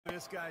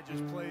this guy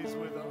just plays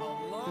with a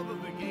love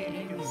of the game.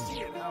 You can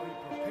see it, how he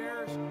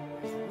prepares,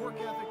 his work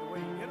ethic, the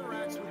way he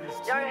interacts with his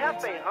Y'all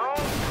teammates. happy, huh?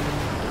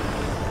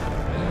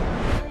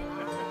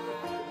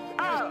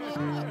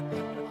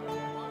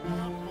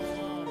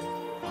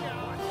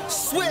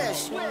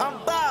 Swish,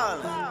 I'm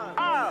ballin'.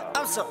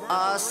 I'm so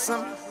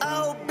awesome.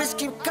 Oh, bitch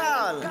keep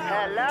calling.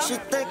 Hello? She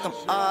think I'm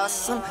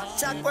awesome.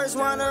 Chakras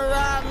wanna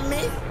rob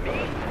me.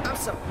 I'm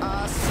so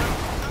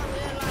awesome.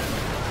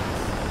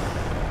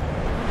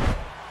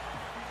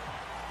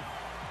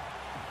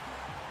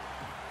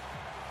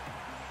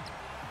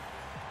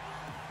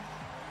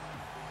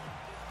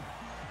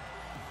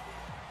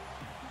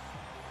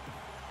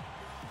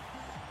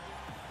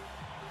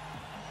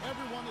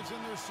 Everyone is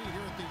in their seat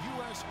here at the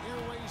U.S.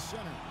 Airways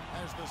Center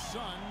as the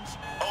Suns.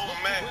 Oh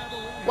man.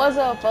 What's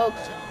up,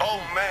 folks? Oh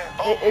man.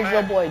 Oh It is man.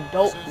 your boy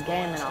Dope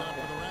Gaming out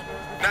here.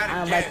 Not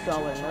I'm again. back to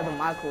y'all with another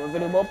MyCareer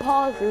video, but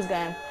pause this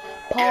game.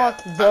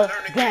 Pause the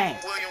game.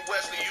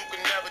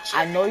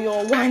 I know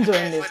y'all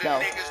wondering this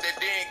though.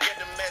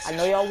 I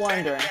know y'all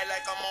wondering.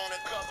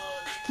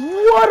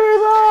 What are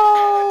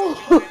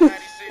those?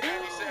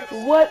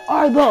 What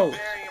are those?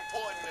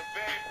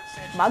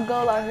 My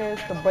goal out here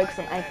is to break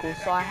some ankles,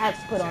 so I had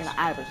to put on the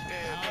Irish.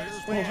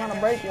 We've been trying to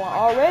break one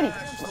already.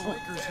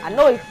 I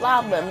know he's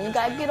fly, but I mean, you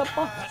gotta get up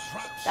on.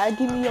 Gotta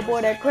give me your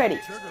boy that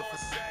credit.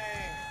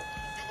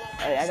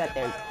 Hey, I got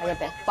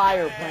that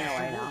fire playing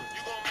right now.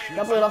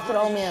 Y'all put it off to the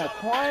homie in the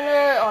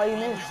corner. Oh, you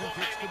missed.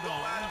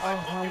 Oh,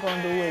 what I'm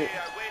gonna do with it?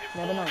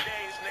 Never know.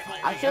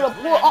 I should have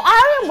pulled. Oh,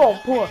 I am gonna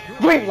pull.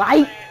 Green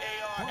light.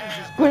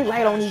 Green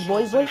light on these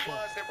boys, boy.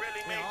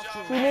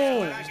 What you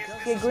mean?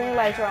 Get green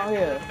lights around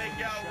here.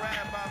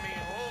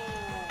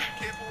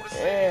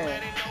 Yeah.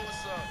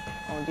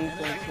 On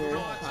defense here.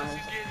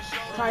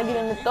 Trying to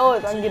get him to throw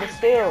it so I can get a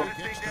steal.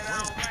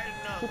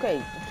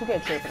 2K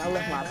tripping. I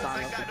left my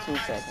sign up for 2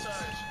 seconds.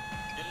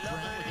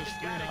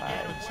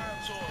 Alright.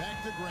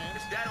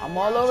 I'm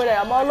all over that.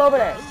 I'm all over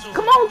that.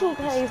 Come on,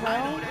 2Ks,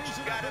 man.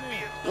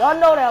 Y'all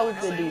know that was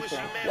good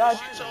defense.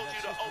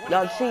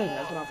 Y'all cheating.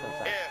 That's what I'm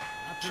gonna say.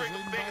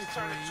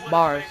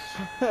 Bars.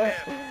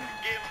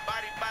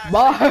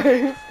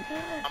 Bars.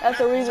 That's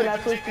the reason I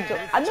switched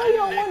to. I know you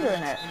don't wondering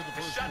that.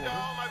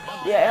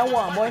 Yeah, and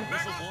one, boy.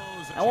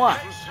 And one.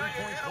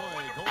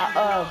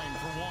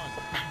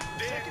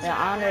 In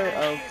honor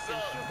of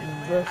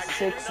the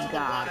 6th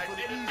god.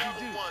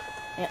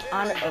 In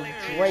honor of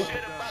Drake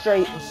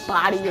straight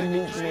body of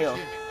Meek Mill.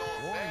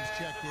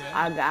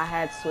 I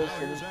had to switch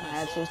to the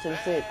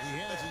 6.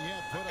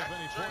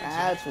 I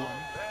had to.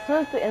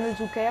 Since the end of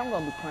 2K, I'm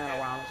gonna be playing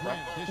around and stuff.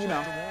 You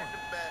know,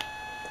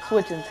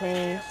 switching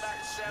teams,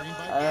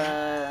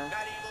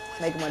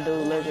 making my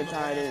dude look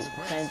retarded,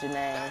 changing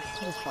names,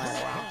 just playing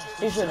around.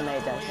 He should have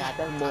made that shot.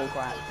 That's bull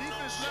crap.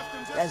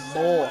 That's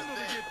bull.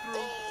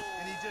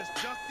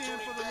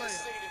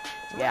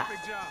 Yeah.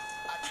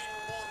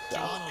 So,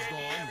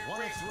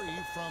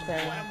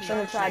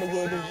 gonna try to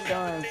get these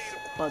Suns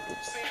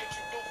buckets.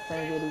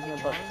 Trying to get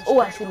these buckets. Oh,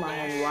 I see my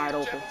homie wide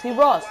open. T.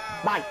 Ross,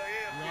 bye.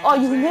 Oh,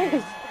 you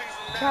missed.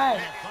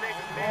 Trash.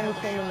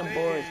 Homie came in the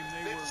board.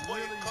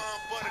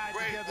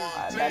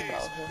 Alright, back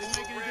off.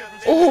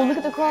 Oh, look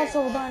at the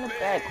crossover behind the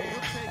back.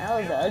 That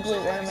was the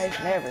ugliest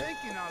animation ever.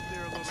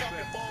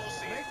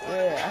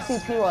 Yeah, I see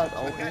T. Ross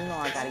open. You know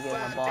I gotta give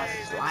him a ball.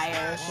 Flyer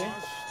and shit.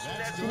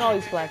 You know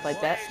he's flashed like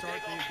that.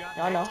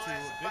 Y'all know.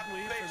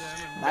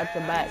 Back to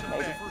back,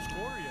 baby.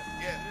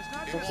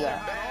 What's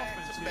that?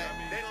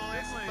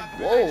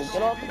 Whoa,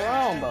 get off the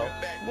ground, bro.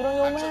 Get on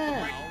your man.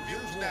 Alright.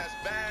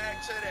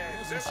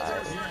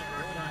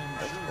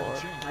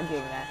 I give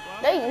him that.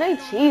 They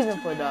cheesing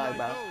for dog,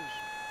 bro.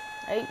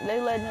 They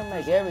letting him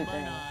make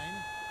everything.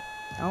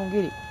 I don't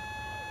get it.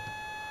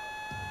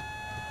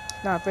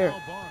 Not fair.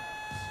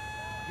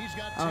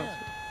 Yeah.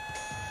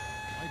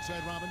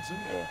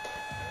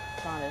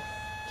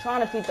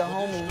 Trying to feed the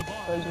homie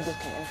so he can get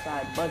some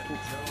inside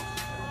buckets.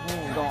 He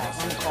ain't going. I'm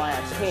gonna call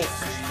that pick.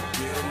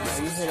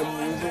 You hear the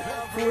music?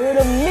 You hear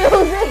the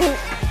music?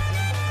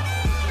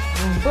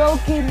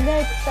 Broken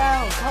neck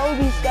sound,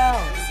 Kobe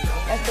sound.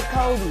 That's the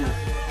Kobe.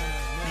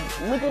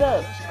 Look it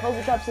up.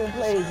 Kobe top 10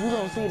 plays. You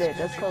don't see that.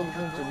 That's Kobe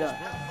since you're done.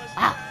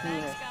 Ah,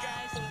 yeah.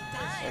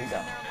 There you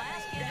go.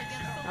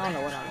 I don't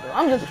know what I'm doing.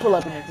 I'm just pull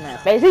up in this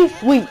man's face. He's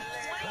sweet.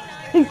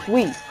 He's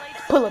sweet.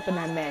 Pull up in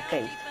that man's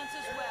face.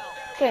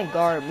 Can't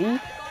guard me.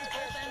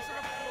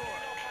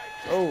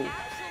 Oh.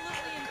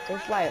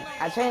 It's like,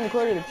 I changed the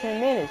quarter to 10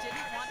 minutes.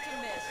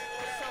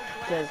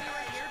 Because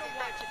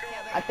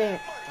I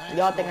think,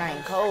 y'all think I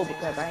ain't cold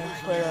because I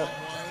ain't put up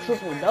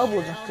triple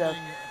doubles and stuff.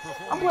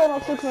 I'm playing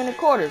on 6-minute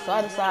quarters, so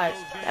I decide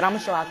that I'm going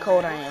to show how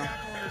cold I am.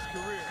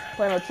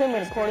 Playing on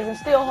 10-minute quarters and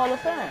still Hall of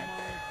Fame.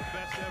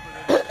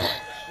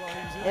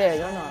 Yeah,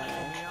 y'all know what I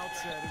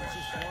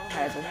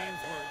mean.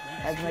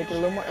 Had to make it a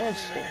little more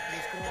interesting.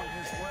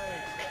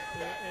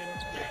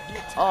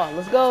 Oh,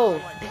 let's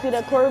go. You see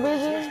that quarter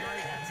vision?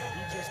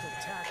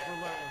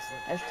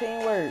 That's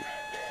teamwork.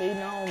 Feeding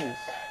the homies.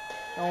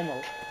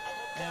 Almost.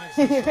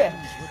 Yeah.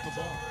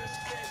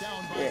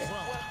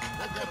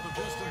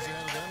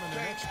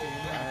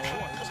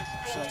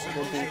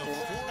 Good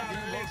defense.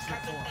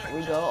 Here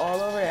we go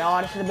all over there.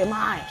 Oh, that should have been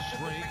mine.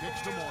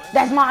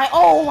 That's mine.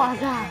 Oh my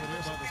God.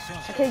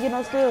 I can't get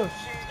no steals.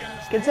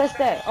 Contest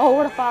that. Oh,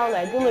 what a foul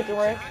at. Good looking,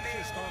 Ray.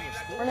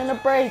 Running the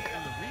break.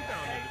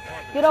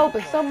 Get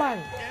open,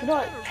 somebody. You know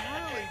what?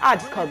 I'll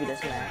just Kobe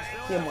this man.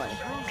 Get money.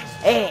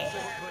 Hey.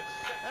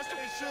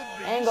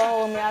 Ain't gonna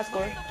hold me. I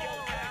score.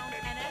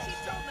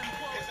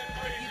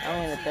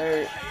 I'm in the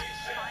third.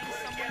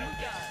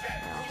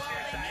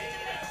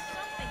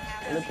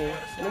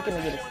 Looking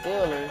to get a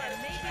steal.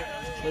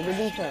 Look at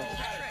defense.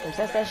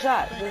 Contest that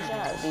shot. Good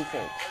shot.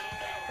 Defense.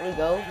 Here we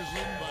go.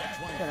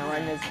 Trying to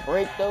run this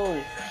break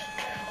though.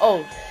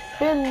 Oh,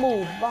 spin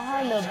move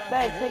behind the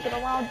back, taking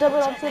around, double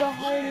up to the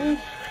homie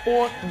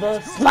for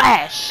the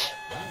slash.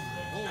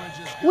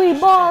 We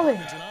ballin'.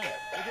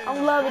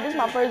 I'm loving this. Is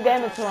my first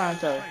game in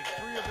Toronto.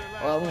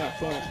 Well, we not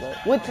Phoenix,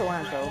 but with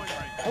Toronto,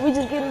 and we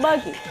just getting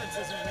buckets.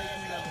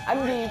 I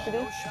can get used to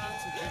this.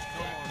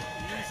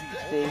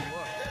 See,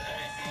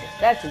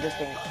 that's just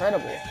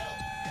incredible.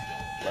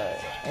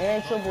 But it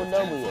ain't triple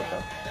double yet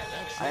though.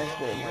 I just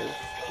get it, buddy.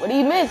 What did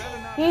he miss?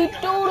 He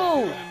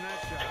doodle.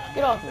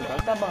 Get off me, bro.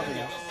 Stop bumping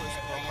me. No,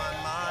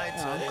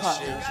 I'm caught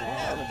this,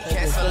 man. I'm gonna take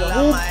this to the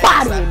whole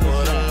body in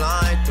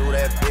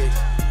this man.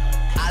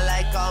 I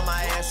like all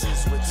my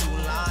answers with 2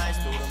 lines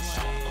through them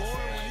shades.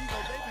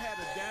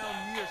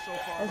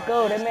 Let's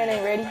go. That man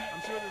ain't ready.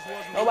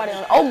 Nobody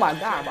on. Oh my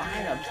God.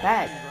 Behind the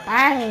back.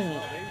 Bang.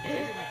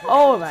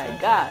 Oh my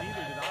God.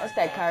 That's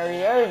that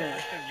Kyrie Irving.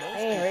 They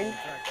ain't ready.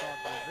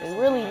 They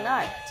really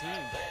not.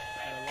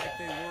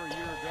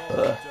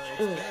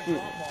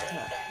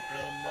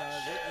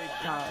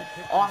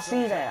 Oh, I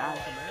see that. I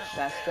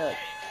got stuck.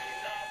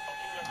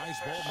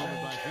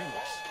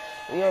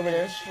 We over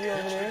there.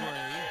 They're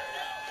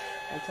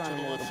trying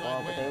to move the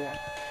ball, but they won't.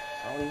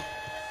 Only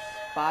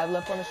 5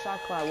 left on the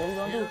shot clock. What we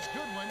gonna do?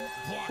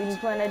 See me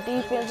playing that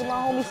defense and my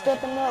homie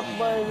stepping up,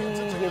 but he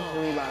gets the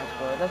rebound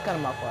score. That's kind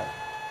of my fault,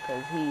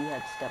 because he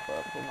had to step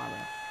up with my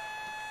man.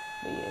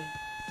 But yeah,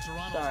 it's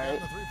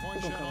alright. We're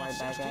gonna come right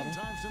back at him.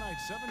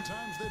 7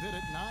 times they've hit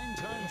it, 9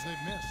 times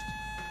they've missed.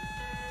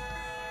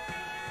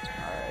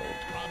 Alright.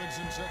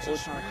 We're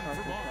trying to cross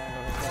this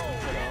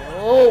man.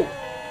 Oh!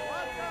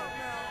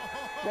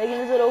 Taking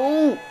it to the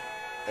hoop.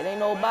 It ain't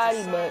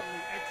nobody, but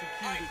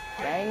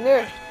dang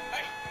there.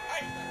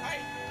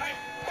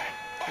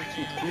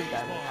 He's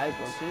got me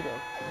hyper too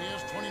though.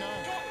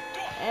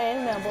 And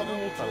this man bumping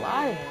me for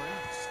life.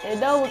 They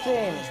double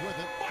team.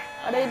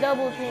 Are they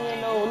double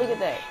teaming? No, look at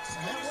that.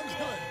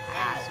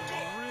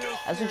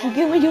 That's what you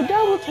get when you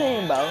double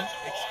team, bro.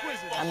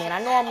 I mean, I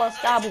know I'm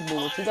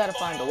unstoppable, but you gotta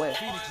find a way.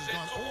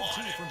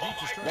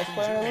 Let's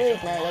play in the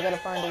league, man. I gotta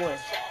find a way.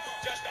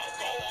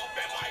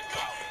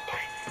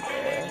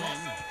 Yeah.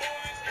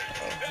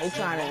 They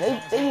trying to,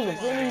 they using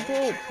plenty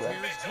picks, but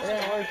it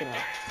ain't working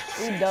out.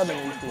 We dubbing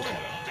these people.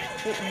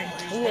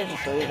 He hasn't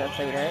played, I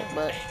say that,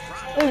 but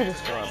look at the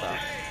score, bro.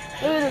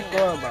 Look at the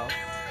score, bro.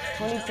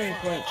 22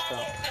 points, bro.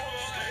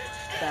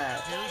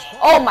 God.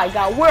 Oh my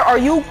God, where are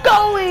you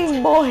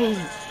going, boy?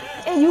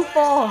 And you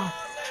fall.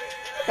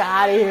 Get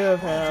out of here,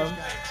 fam.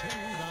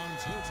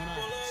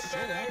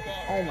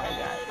 Oh my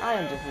God, I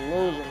am just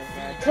losing this,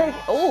 man. Take,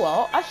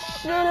 oh, I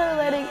should have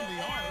let it.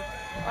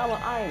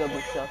 I ain't gonna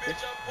be selfish.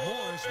 I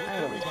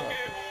ain't gonna be selfish.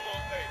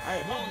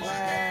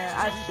 Man,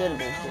 I should have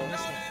been selfish.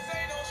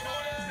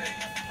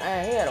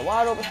 Man, he had a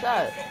wide open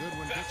shot.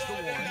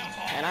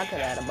 And I could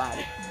have had a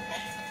body.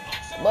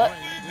 But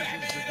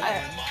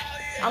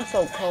I'm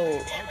so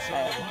cold.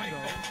 Man.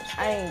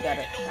 I ain't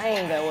gotta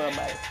worry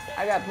about it.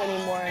 I got plenty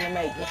more in the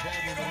making.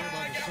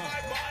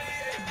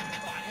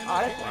 Oh,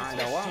 that's fine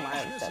though. Why am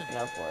I even stepping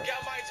up for it?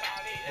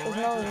 There's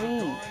no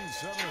need.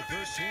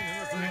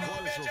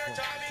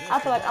 I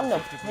feel like I'm the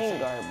point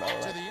guard, bro.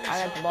 Like,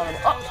 I got the ball.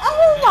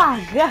 Oh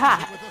my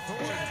God!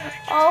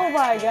 Oh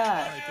my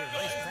God!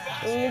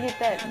 Look at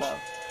that, bro.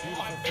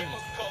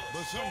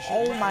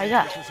 Oh my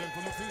God!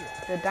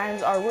 The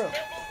dimes are real.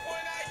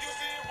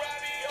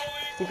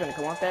 He's gonna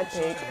come off that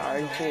pick. I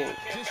already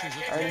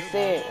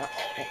said.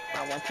 I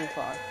went too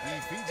far.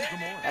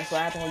 That's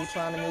what happens when you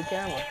try on a new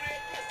camera.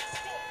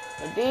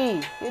 Good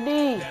D.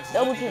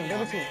 Double team.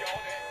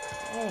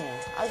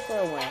 I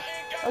swear when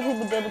other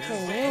people double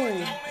team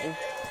you,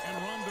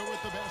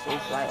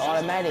 it's like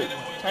automatic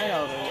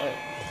turnover, but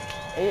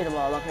they hit the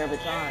ball up every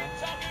time.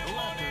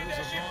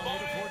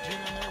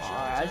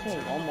 Alright, I just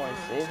need one more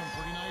assist.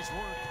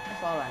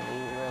 That's all I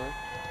need, really.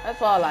 That's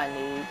all I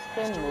need.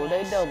 Spin move,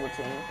 they double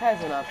team.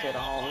 Pass it up to the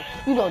homie.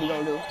 You know what he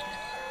gonna do.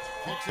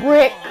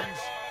 Brick!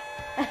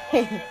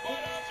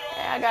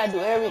 I gotta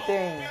do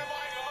everything.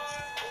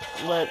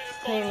 But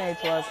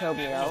teammates was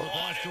helping me out.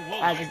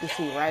 As you can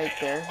see right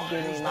there,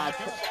 give me my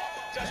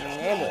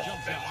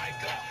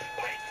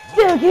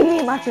still give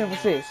me my 10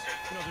 assists.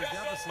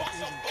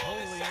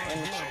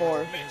 And the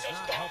score.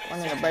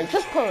 Running the break.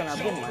 Just pulling up,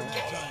 get money.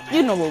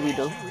 You know what we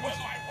do.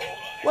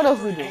 What else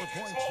we do?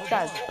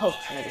 Guys, post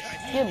niggas.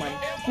 Get money.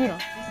 You know.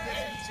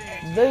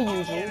 The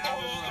usual.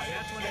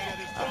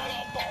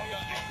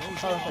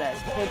 Calling for that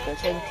pick or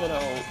take it to the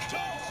hole.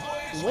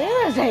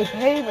 Where is a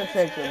pay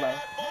protection, bro?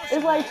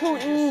 It's like too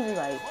easy.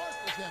 Like,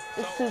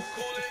 it's just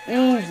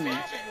easy.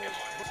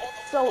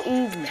 So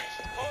easy.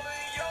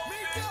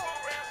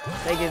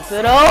 They get to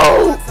the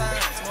oh!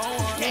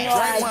 You know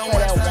I play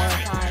that one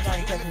time, so I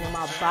can catch him in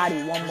my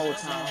body one more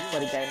time for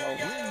the game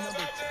over.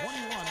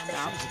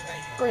 Now,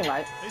 green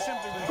light.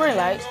 Green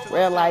light.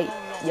 Red light.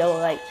 Yellow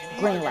light.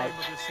 Green light.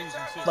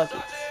 Fuck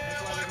it.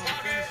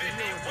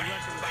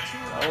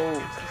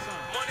 Oh.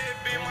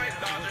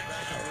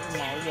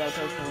 Come on, we gotta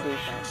play some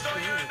defense.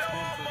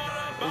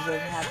 We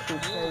just have to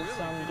play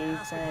some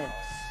defense.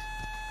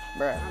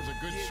 Bruh.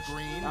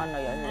 Y'all know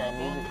y'all hear that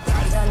music.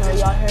 Y'all know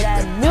y'all hear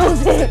that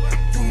music!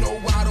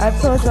 I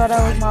told y'all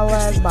that was my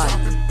last body.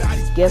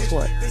 Guess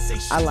what?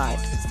 I lied.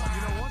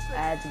 I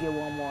had to get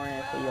one more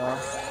in for y'all.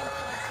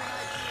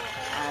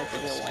 I had to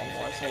get one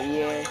more. So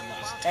yeah,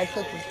 that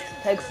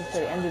takes us to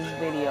the end of this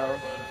video.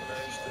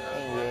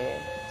 And yeah,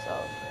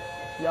 so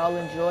y'all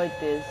enjoyed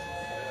this.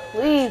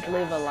 Please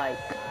leave a like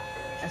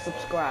and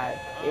subscribe.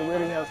 It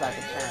really helps out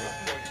the channel.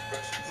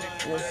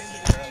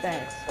 Yes,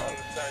 thanks.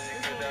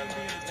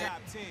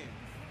 Top 10.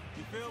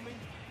 You feel me?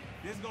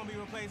 This is going to be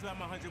replaced by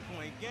my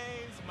 100-point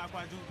games, my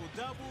quadruple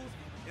doubles,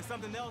 and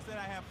something else that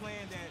I have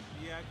planned that,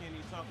 yeah, I can't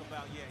even talk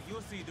about yet.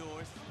 You'll see,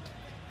 Doris.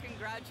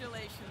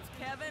 Congratulations,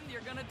 Kevin.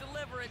 You're going to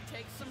deliver it.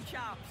 Take some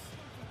chops.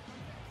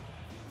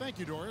 Thank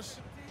you, Doris.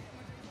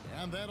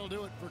 And that'll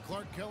do it for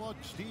Clark Kellogg,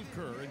 Steve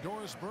Kerr, and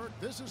Doris Burke.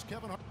 This is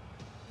Kevin Hart.